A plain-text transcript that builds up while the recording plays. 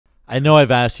I know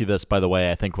I've asked you this, by the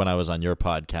way, I think when I was on your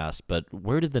podcast, but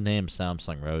where did the name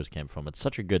Samsung Rose came from? It's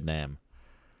such a good name.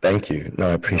 Thank you. No, I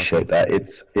You're appreciate welcome.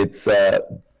 that. It's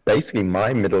basically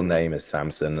my middle name is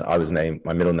Samson. I was named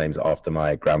my middle name's after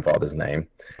my grandfather's name.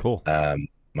 Cool.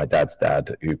 My dad's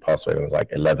dad, who passed away when I was like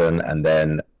 11, and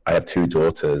then I have two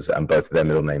daughters, and both of their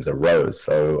middle names are Rose.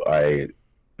 So I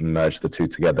merged the two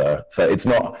together. So it's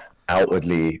not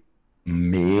outwardly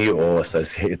me or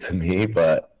associated to me,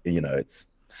 but it's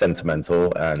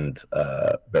sentimental and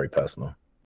very personal.